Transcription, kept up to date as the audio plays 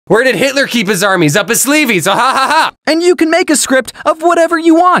Where did Hitler keep his armies? Up his sleeveys, ha ha ha! And you can make a script of whatever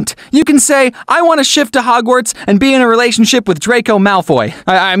you want. You can say, I want to shift to Hogwarts and be in a relationship with Draco Malfoy.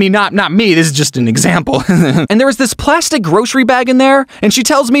 I mean, not me, this is just an example. And there was this plastic grocery bag in there, and she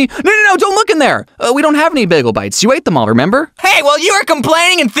tells me, no, don't look in there. We don't have any bagel bites. You ate them all, remember? Hey, while you were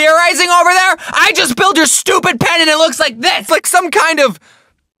complaining and theorizing over there, I just built your stupid pen and it looks like this! Like some kind of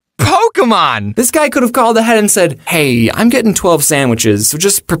Pokemon! This guy could have called ahead and said, hey, I'm getting 12 sandwiches, so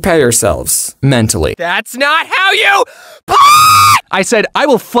just prepare yourselves, mentally. That's not how you... I said, I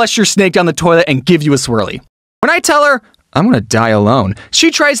will flush your snake down the toilet and give you a swirly. When I tell her, I'm gonna die alone, she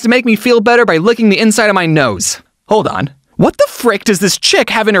tries to make me feel better by licking the inside of my nose. Hold on. What the frick does this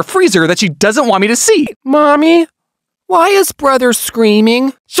chick have in her freezer that she doesn't want me to see? Mommy? Why is brother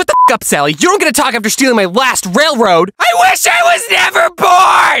screaming? Shut the f up, Sally. You don't get to talk after stealing my last railroad. I wish I was never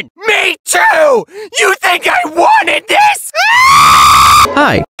born! Me too! You think I wanted this?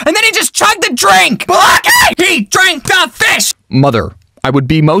 Hi. And then he just chugged the drink! Blockade! He drank the fish! Mother, I would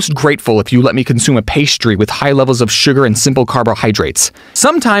be most grateful if you let me consume a pastry with high levels of sugar and simple carbohydrates.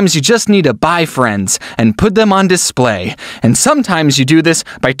 Sometimes you just need to buy friends and put them on display. And sometimes you do this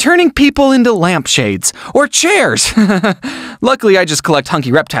by turning people into lampshades or chairs. Luckily, I just collect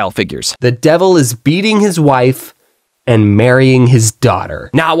hunky reptile figures. The devil is beating his wife and marrying his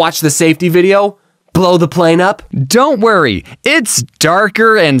daughter. Now watch the safety video. Blow the plane up? Don't worry, it's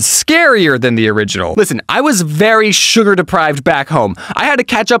darker and scarier than the original. Listen, I was very sugar deprived back home. I had to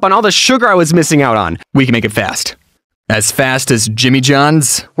catch up on all the sugar I was missing out on. We can make it fast. As fast as Jimmy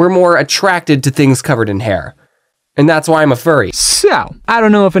John's? We're more attracted to things covered in hair. And that's why I'm a furry. So, I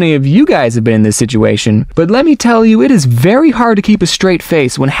don't know if any of you guys have been in this situation, but let me tell you, it is very hard to keep a straight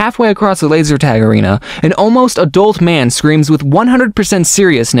face when halfway across a laser tag arena, an almost adult man screams with 100%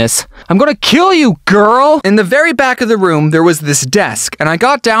 seriousness, I'm gonna kill you, girl! In the very back of the room, there was this desk, and I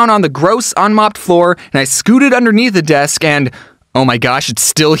got down on the gross, unmopped floor, and I scooted underneath the desk, and oh my gosh, it's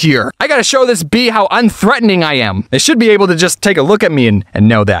still here. I gotta show this bee how unthreatening I am. They should be able to just take a look at me and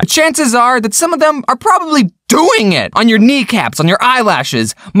know that. Chances are that some of them are probably doing it on your kneecaps, on your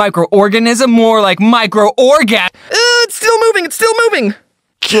eyelashes. Microorganism, more like micro-orgasm. It's still moving, it's still moving.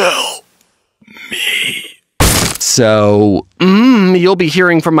 Kill me. So, you'll be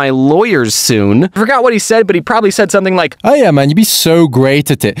hearing from my lawyers soon. I forgot what he said, but he probably said something like, oh yeah, man, you'd be so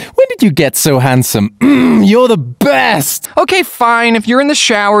great at it. When did you get so handsome? You're the best! Okay, fine, if you're in the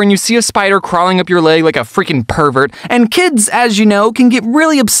shower and you see a spider crawling up your leg like a freaking pervert, and kids, as you know, can get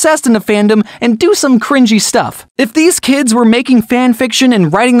really obsessed in the fandom and do some cringy stuff. If these kids were making fan fiction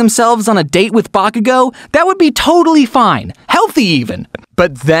and writing themselves on a date with Bakugo, that would be totally fine. Healthy even.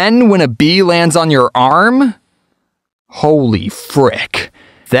 But then when a bee lands on your arm? Holy frick.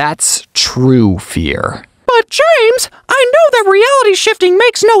 That's true fear. But James, I know that reality shifting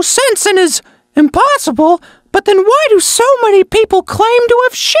makes no sense and is impossible, but then why do so many people claim to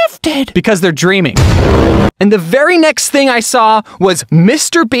have shifted? Because they're dreaming. And the very next thing I saw was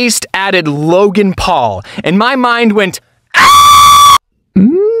Mr. Beast added Logan Paul, and my mind went, ah!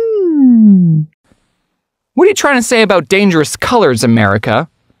 What are you trying to say about dangerous colors, America?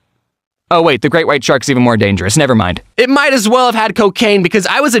 Oh wait, the great white shark's even more dangerous. Never mind. It might as well have had cocaine because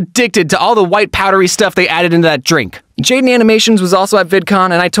I was addicted to all the white powdery stuff they added into that drink. Jaden Animations was also at VidCon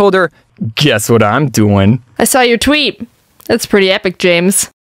and I told her, guess what I'm doing? I saw your tweet. That's pretty epic,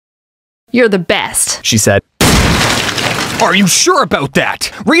 James. You're the best, she said. Are you sure about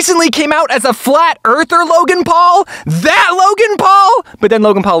that? Recently came out as a flat earther Logan Paul? That Logan Paul? But then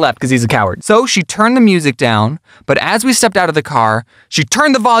Logan Paul left because he's a coward. So she turned the music down, but as we stepped out of the car, she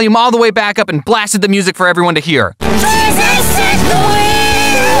turned the volume all the way back up and blasted the music for everyone to hear.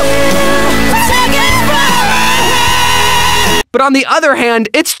 But on the other hand,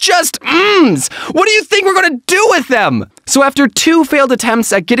 it's just mms. What do you think we're gonna do with them? So after 2 failed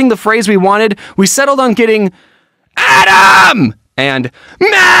attempts at getting the phrase we wanted, we settled on getting Adam! And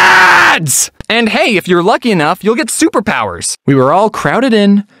Mads! And hey, if you're lucky enough, you'll get superpowers. We were all crowded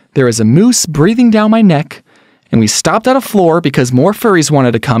in, there was a moose breathing down my neck, and we stopped at a floor because more furries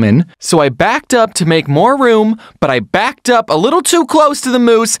wanted to come in, so I backed up to make more room, but I backed up a little too close to the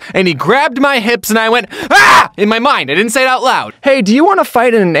moose, and he grabbed my hips and I went, ah! In my mind, I didn't say it out loud. Hey, do you want to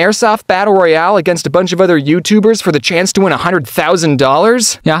fight in an airsoft battle royale against a bunch of other YouTubers for the chance to win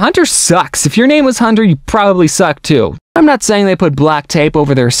 $100,000? Yeah, Hunter sucks. If your name was Hunter, you probably suck too. I'm not saying they put black tape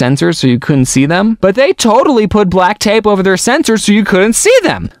over their sensors so you couldn't see them, but they totally put black tape over their sensors so you couldn't see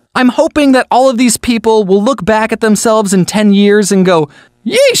them. I'm hoping that all of these people will look back at themselves in 10 years and go,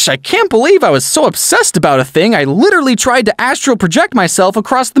 yeesh, I can't believe I was so obsessed about a thing I literally tried to astral project myself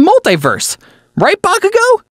across the multiverse. Right, Bakugo?